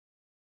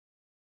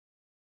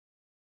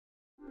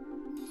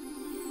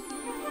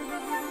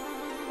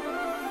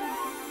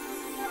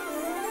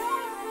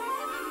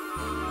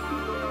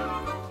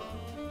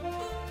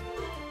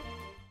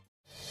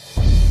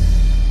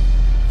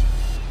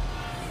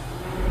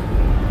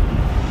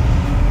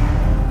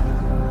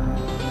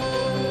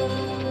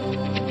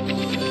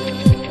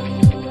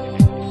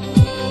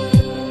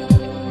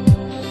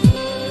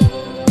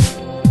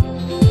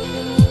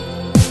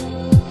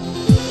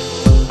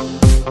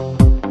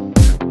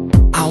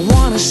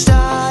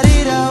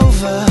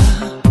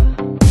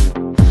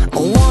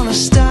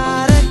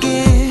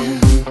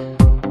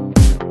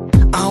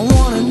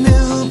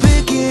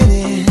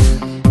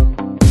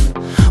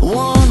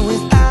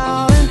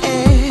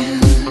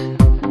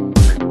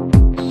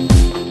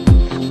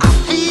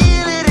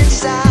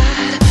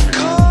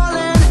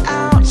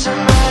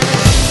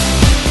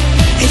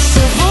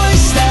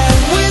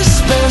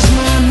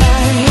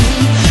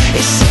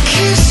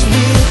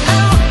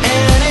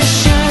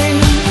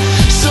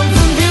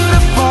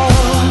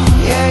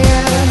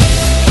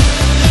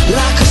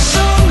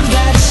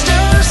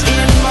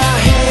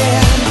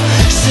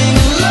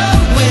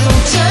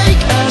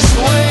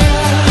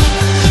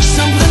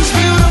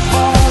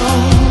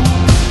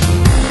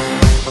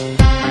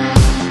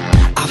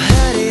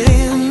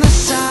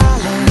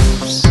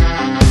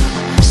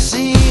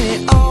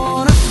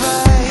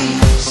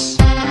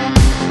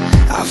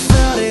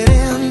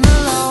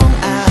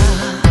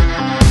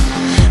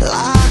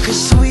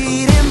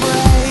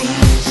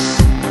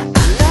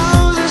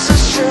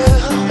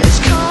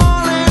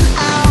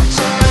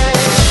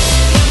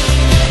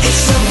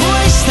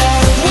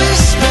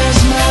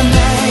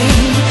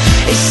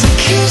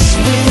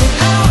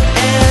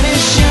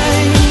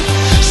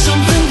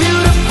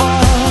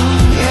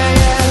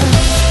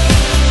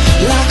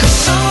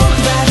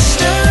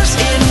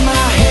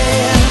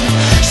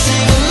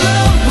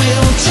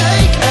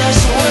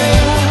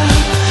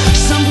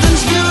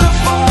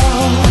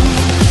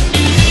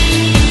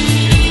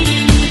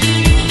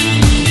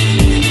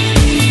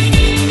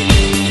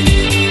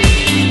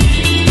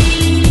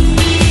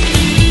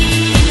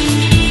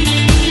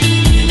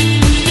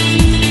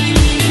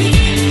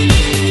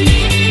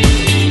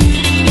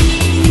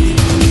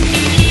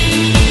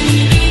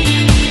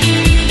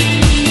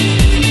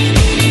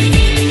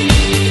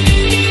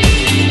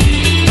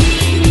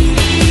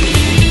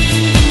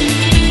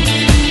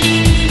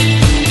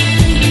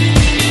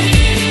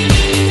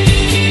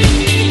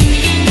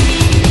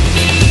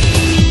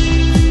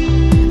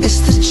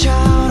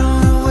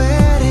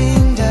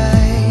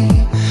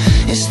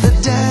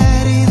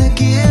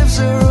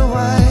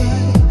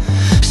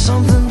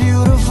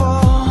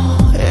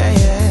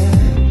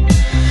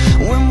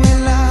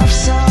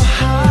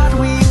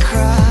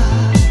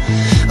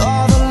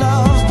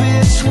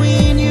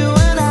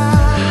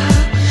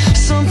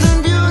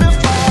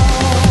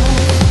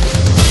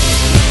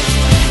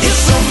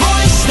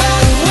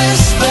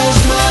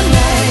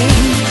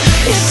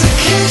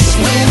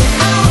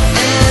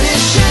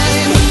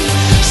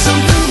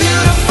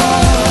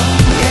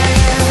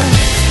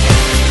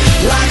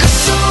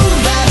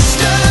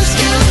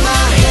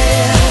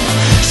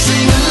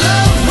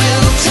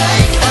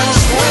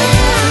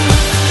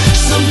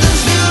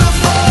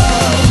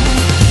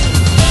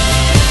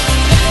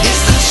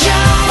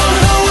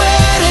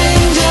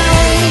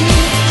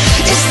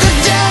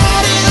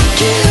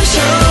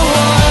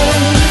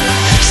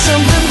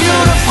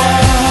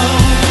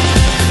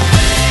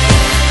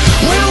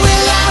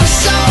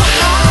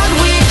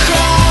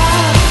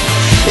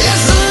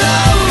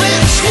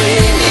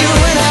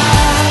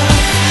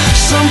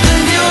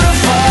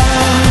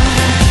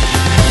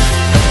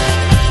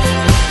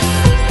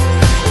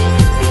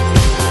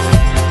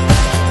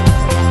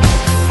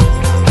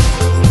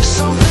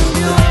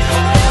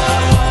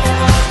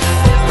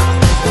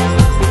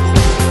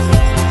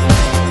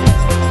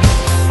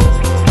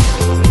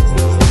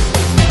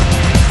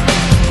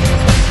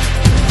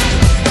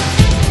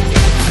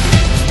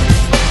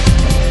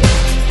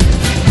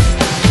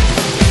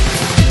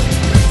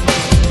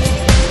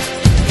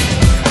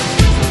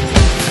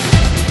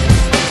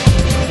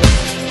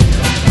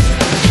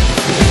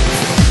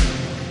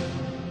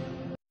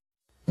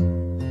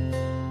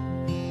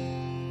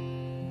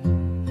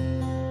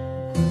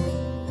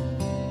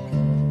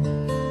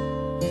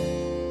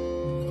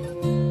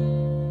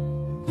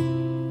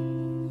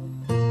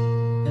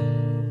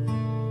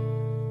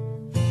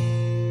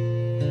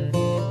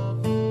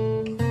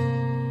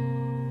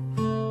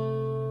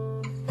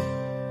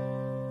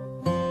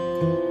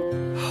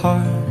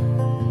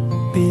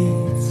heart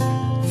beats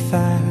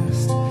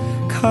fast,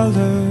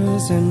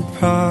 colors and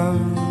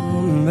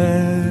promises.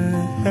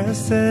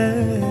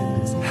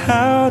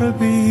 How to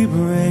be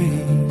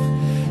brave,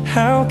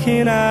 how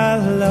can I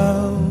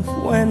love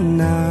when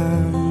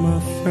I'm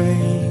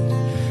afraid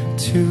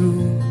to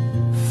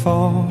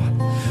fall?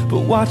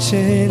 But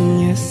watching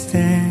you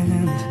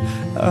stand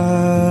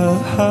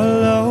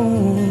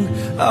alone,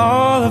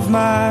 all of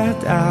my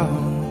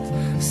doubt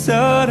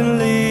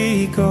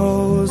suddenly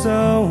goes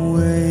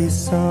away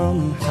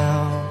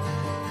somehow.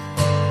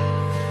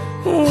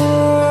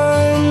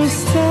 One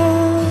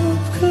step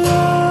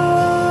closer.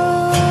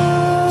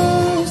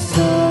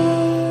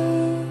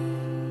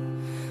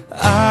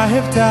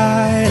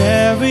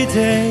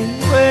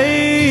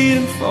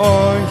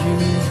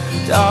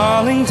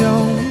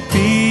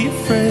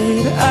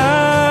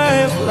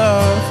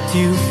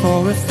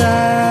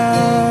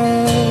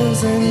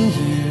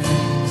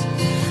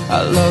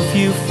 love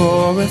you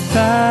for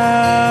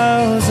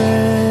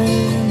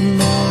 1,000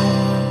 more.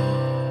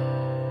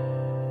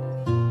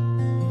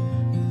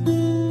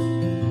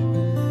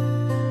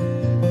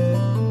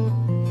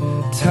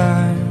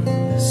 Time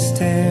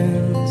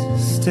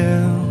stands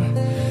still,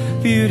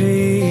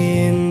 beauty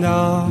in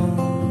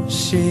all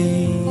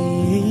she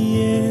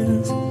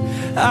is.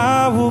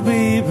 I will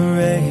be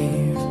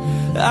brave,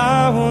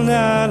 I will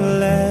not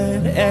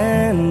let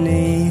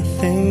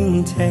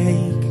anything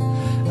take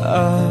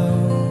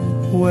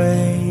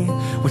away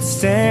what's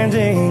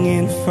standing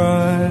in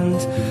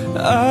front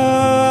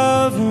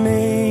of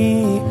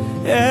me.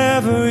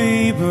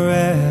 Every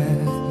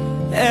breath,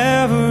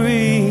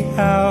 every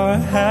hour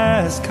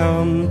has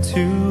come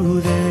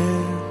to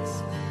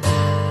this.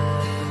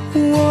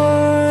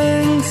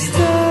 One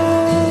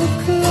step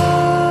closer.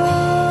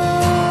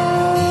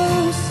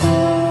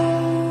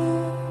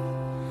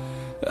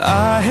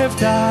 I have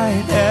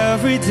died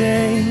every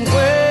day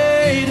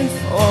waiting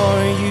for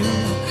you.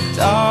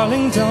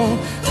 Darling, don't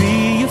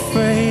be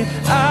afraid.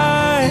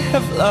 I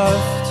have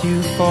loved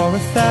you for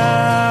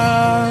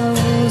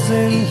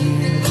 1,000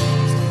 years.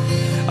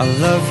 I'll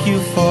love you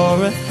for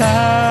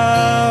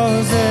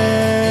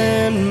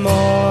 1,000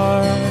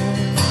 more.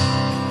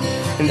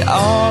 And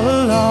all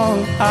along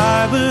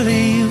I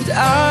believed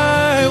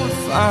I would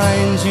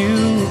find you.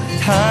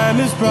 Time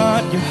has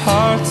brought your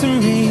heart to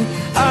me.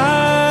 I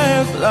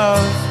have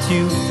loved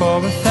you for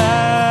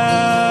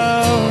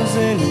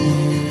 1,000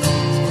 years.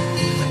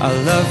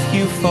 I'll love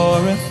you for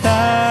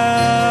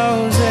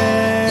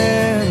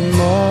 1,000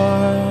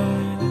 more.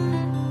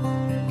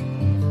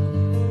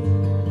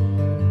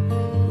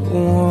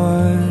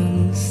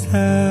 One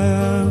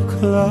step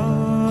closer.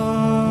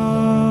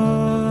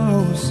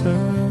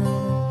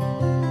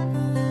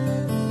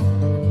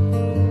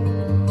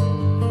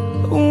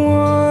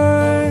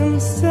 One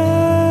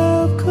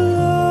step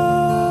closer.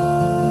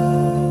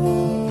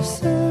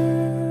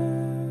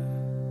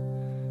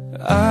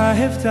 I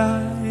have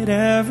died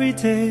every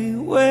day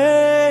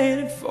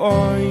waiting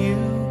for you.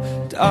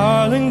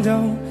 Darling,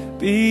 don't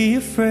be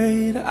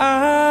afraid.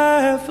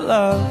 I have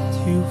loved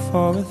you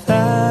for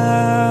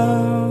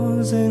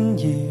 1,000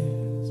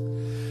 years.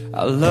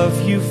 I'll love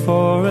you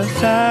for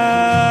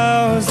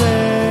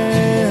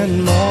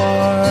 1,000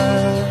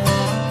 more.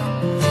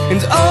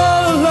 And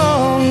all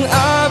along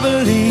I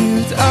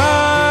believed I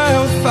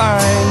would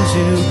find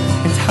you.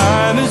 And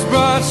time has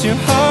brought your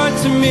heart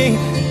to me.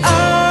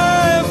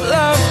 I've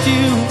loved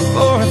you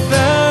for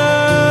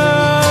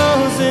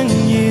 1,000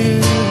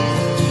 years.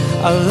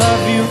 I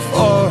love you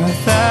for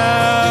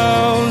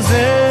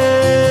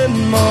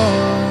 1,000 more.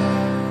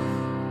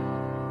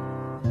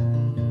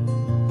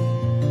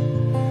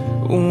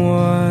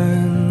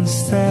 One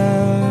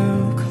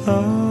step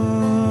closer.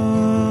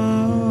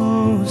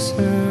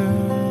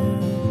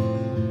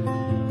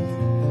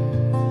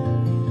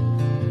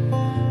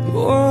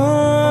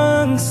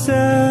 One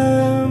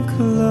step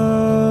closer.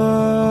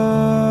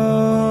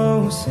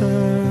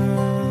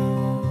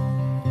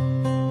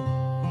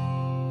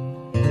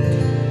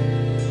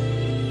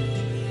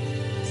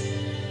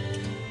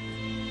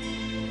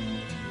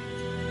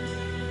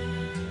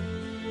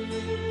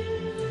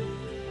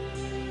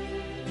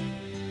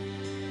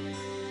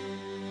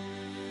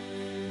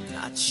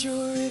 Not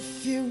sure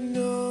if you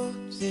know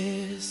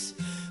this,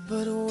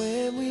 but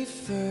when we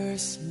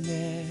first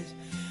met,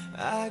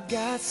 I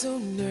got so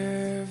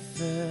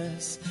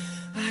nervous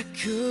I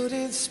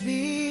couldn't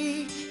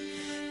speak.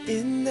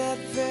 In that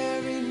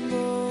very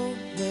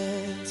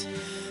moment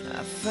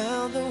I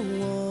found the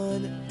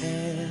one,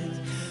 and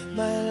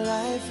my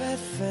life had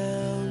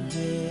found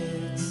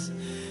its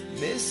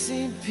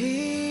missing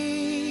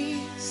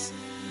piece.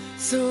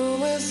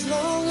 So as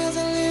long as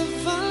I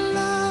live, I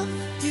love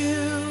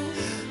you,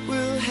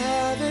 will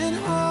have and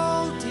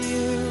hold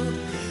you.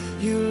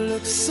 You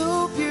look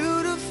so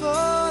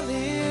beautiful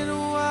in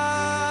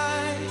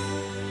white,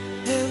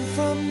 and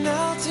from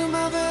now to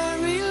my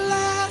very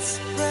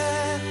last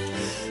breath,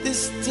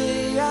 this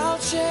day I'll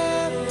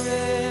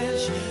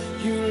cherish.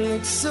 You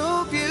look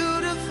so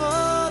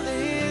beautiful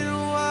in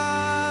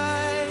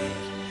white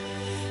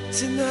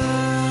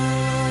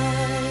tonight.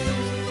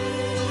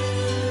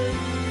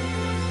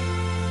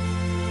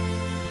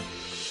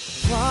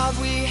 What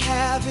we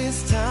have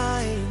is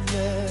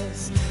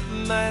timeless,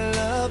 my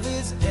love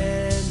is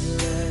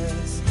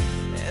endless,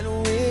 and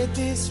with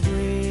this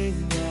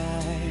ring I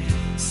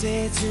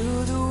say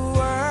to the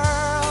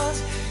world,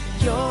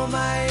 you're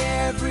my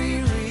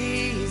every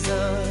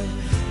reason,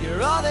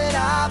 you're all that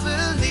I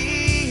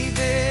believe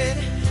in.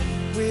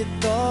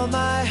 With all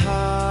my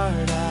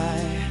heart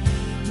I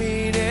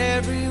mean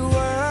every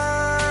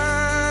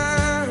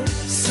word.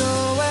 So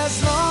as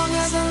long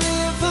as I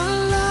live, I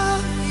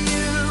love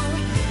you,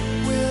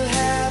 will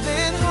have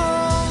and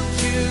hold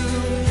you.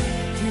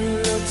 You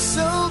look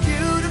so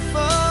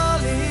beautiful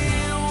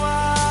in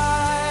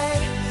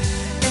white,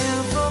 and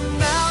from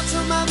now to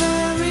my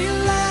very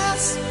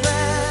last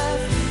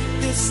breath,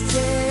 this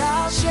day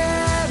I'll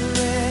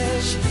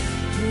cherish.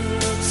 You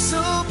look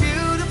so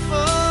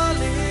beautiful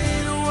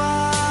in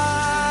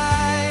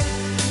white.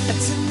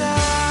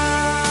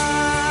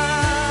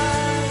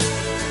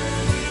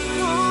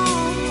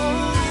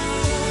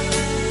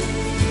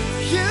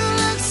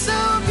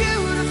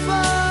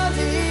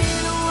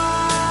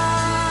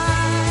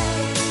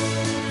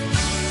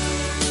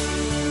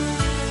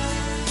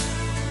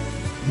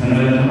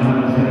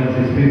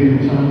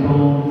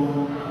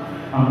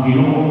 Ang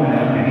Ginoo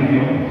kaya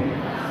ninyo,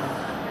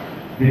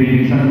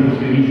 dirilisan ko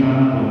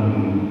sa kung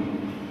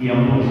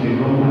iyang po si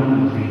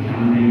Rohan, si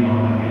Chandy, o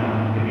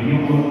kailangan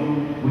ninyo ko,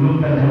 ulog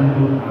tadhan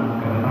ko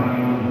ang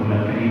kabatayang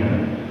bulan kanila.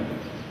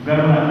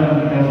 Gano'n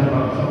lang kita sa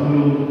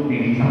pagsaulog,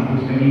 dirilisan ko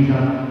sa misa,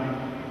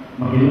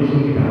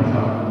 makilusog kita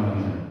sa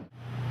misa.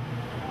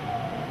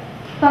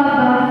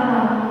 Pagbasa,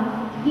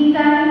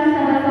 gikan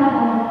sa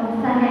basahon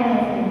sa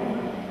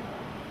Genesis.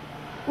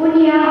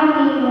 Unya ang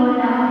ingon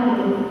na ang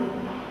Diyos.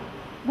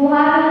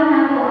 Buhaton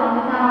nato ang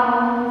tao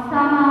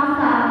sama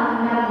sa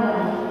akong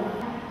nagwal.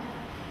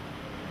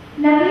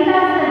 Nakita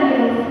sa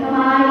Diyos na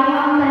maayo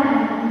ang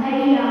tanan na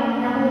iyang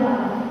nakuha,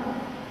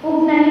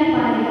 ug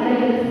nalipay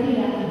kayo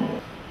siya.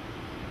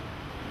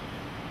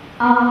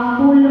 Ang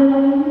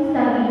pulong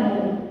sa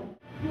Ginoo.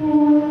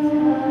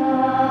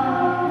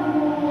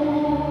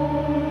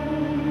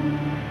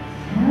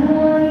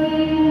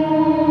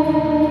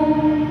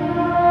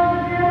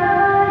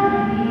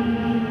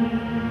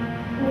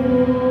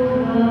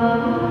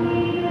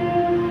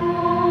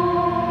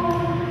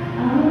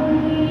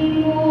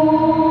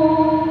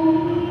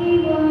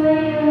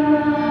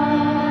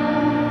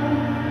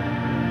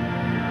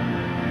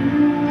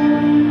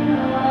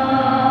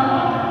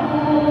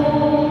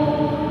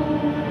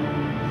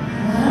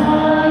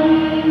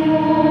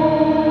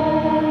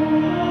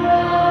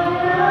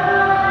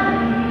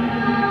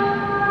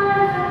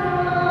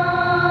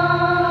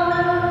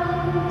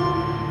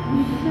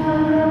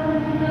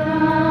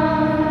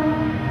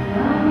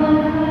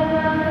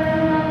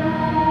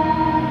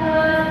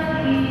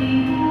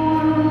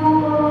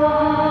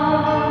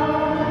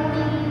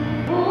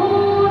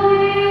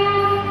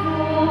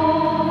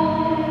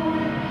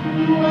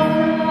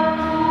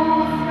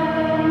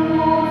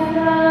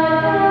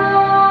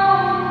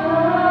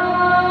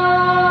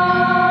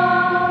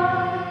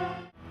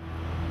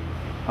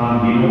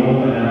 Ang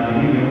Ginoo kaya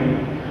ninyo,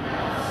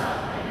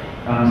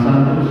 ang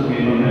Santos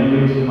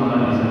Evangelio sa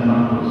mga San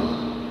Marcos.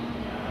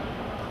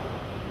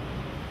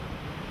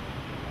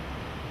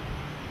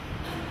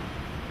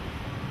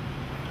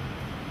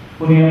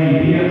 Kunya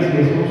ibiyag si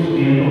Jesus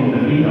niyatong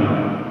nakita,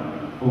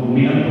 ug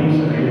miadtong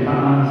sa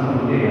kayutaan sa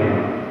Judea,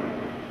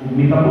 ug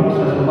mitabok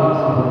sa suba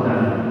sa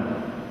Jordan.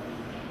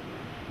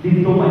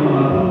 Dito may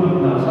mga pundok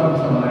na usab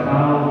sa mga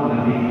tao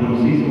na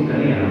pinrosiso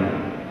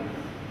kaniya,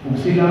 ug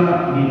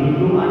sila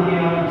gitudluan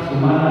niya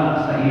sumala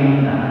sa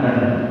iyang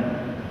naadan.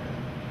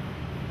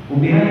 Ug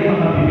dihay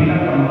mga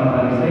pipilang ka mga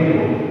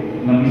Pariseo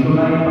nga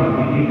misulay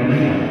pagpiti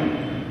kaniya.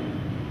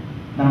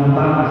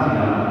 Nangutana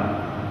sila,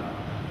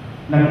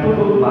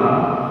 nagtugot ba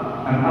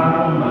ang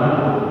atong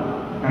balaod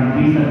kang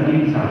bisan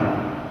kinsa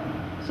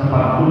sa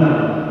pagbulag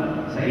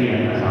sa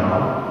iyang asawa?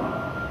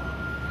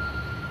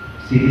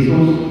 Si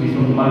Jesus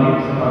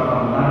misumbalik sa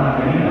pagpangutana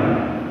kanila,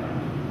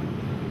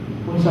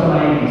 unsa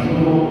may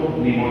isugo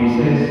ni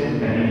Moises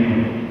kaninyo.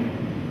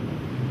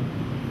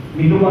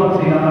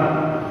 Miduwag sila,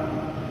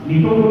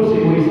 nitulog si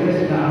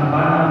Moises na ang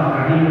bana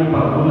makahimo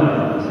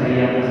pagbulag sa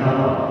iyang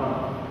asawa.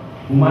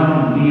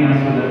 Human niya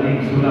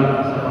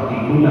sulat sa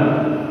pagigulag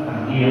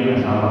ang iyang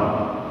asawa.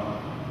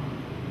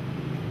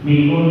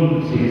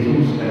 Mingon si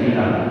Jesus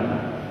kanila,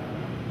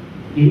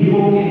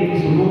 ihimo kini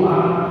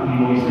suluan ni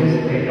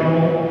Moises kay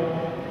kamo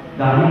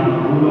dahil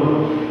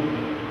magulog.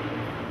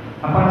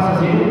 Apan sa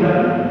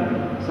sinudan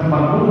sa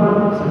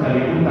pagbuhat sa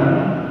kalibutan,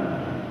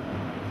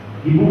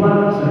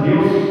 gibuhat sa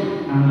Diyos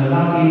ang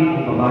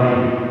lalaki o babae.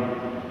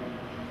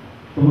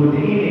 Tungod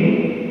ini,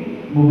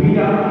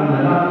 mubiyak ang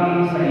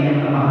lalaki sa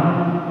iyang amahan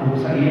o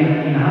sa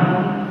iyang inahan,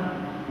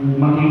 ug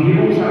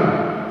makikiusa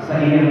sa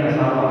iyang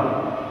asawa,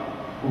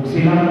 ug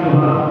silang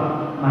duha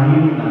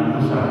mahimo ng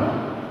busa.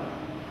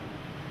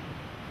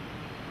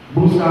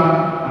 Busa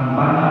ang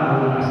bana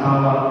o ang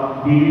asawa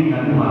dili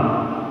na duha,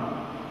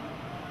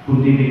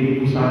 kundi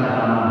busa na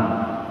lamang.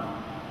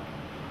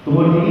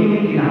 Tungod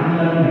ini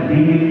kinahanglan na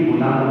dili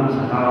ulagon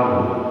sa tao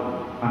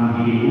ang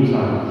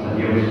giusa sa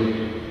Dios.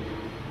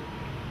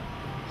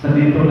 Sa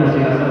dito na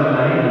sila sa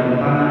balay na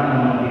utana ang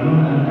mga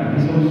ginunan kang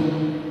Jesus,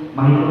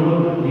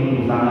 mahitungod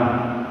ning utana.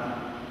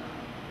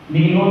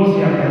 Ningon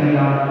siya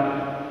kanila,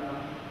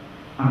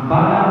 ang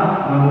bana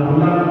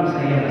mamubulag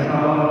sa iyang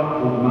asawa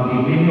o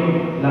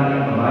magiminyo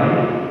lang babae,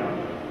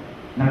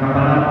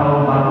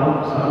 nakapanapaw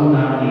bago sa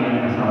una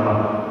iyang asawa.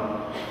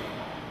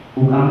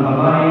 Ug ang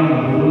babae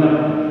mamubulag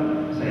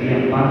sa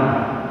iyang bana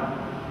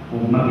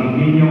kung maging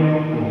ninyo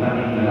kung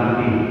laking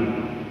lalaki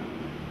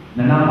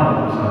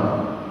nanapaw sa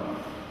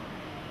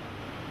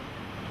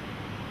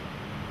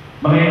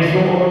mga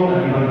igsoon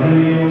ang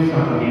Evangelio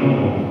sa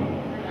Ginoo.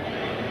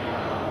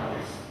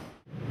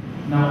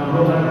 Now,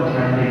 Rohan o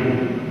Chandy,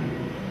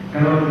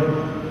 karon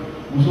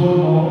musul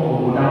mo o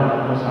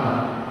udaw ako sa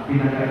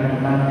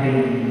pinaka-importanteng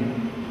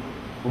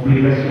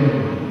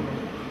obligasyon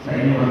sa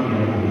inyo ang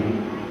kinabuhi.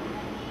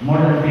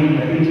 More than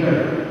being a teacher,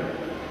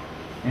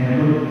 and a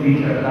good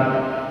teacher that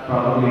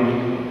probably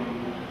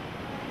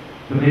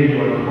today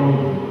you are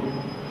called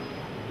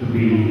to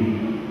be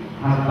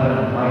husband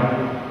and wife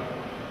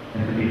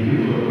and to be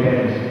future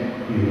parents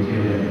to your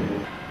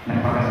children.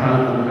 Nagpakasal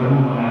po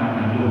kamo mga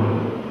nangluhod,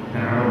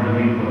 nakaroon ng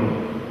lingkod.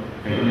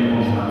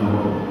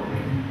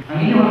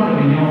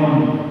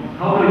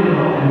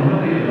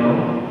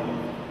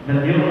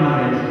 that your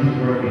marriage is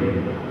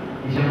working.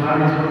 Is your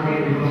marriage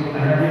working? Because I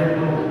have yet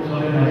to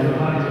solemnize your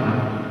marriage man.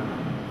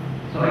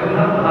 So I would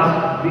have to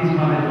ask these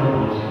married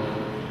couples,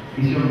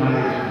 is your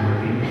marriage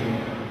working?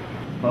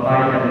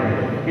 Babae ka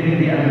rin.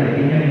 Hindi ano rin,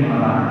 inyo yung mga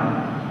bata.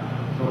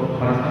 So,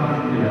 para sa mga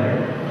sila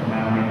rin,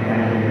 may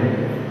kaya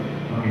rin.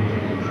 Okay,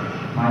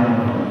 mayo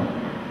mo.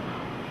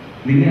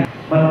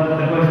 But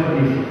the question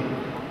is,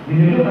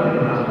 when you look at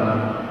your husband,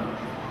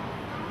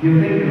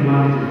 you think your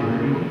marriage is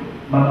working,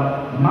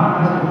 but man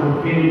has to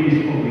fulfill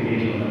his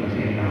obligation at the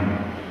same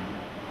time.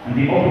 And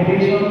the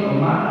obligation of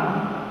man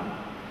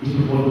is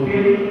to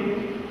fulfill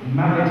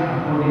marriage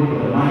according to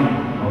the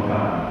mind of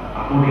God,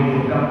 according to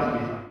God's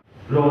design.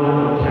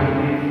 Rohan o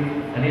Chandy,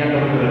 ano yung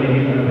gawin ko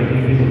rin ang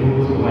pag-ibig sa buko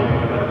sa buhay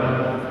pagkakapat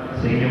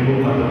sa inyong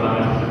buko at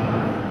labanan sa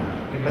samahan.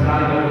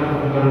 Nagpasali ka rin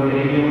kung karoon ka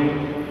ninyo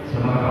sa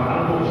mga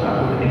kapalpo sa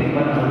ako na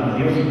tinigman ang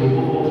Diyos buko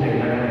po sa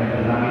ilagan ng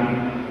dalangin,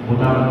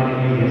 butawang ka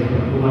ninyo sa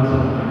pagtuman sa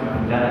mga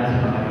kapagdanan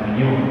sa mga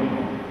ninyo.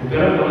 Kung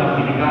karoon ko ang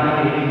pinikanan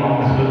na hindi mo ang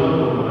kasulunod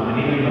o mga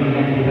manino'y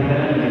magiging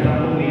pinikanan na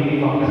itapong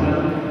hindi mo ang kasal,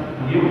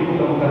 ang iyong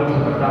kung karoon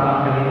sa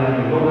pagtamang kanila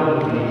ni Rohan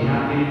o ni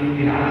Chandy,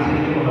 tinaalis sa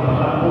inyo mga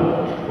kapalpo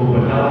o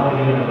pagtawang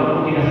kanila na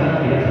bagong kinasal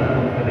kaya sa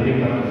atong katilig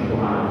ng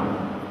Kristohan.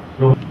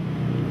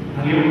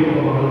 Ang iyong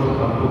kung karoon sa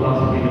pagtubang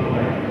sa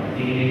tinukulay,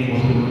 tingin mo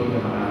sunod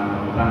ng mga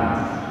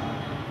pagkakas.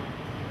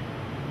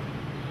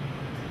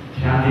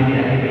 Chandy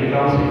niya ay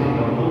ikaw sa iyong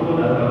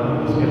pagtutod at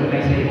pagtubos ka na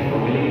sa iyong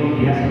pagkalingon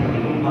diya sa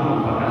pagigumma o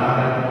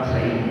pagkalagad sa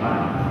iyong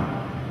panig.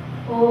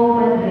 Oo,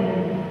 Padre.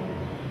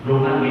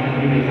 Rohan niya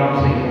ay ikaw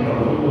sa iyong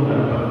pagtutod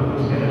at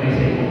pagtubos ka na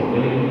sa iyong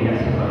pagkalingon diya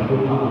sa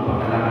pagigumma o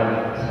pagkalagad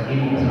sa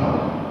iyong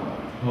asawa.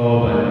 Oo,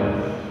 Padre.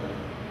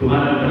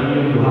 Tumanan pa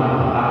ninyong duha ang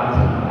pag-aaral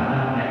sa mga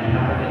anak na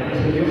ihatag na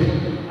sa Diyos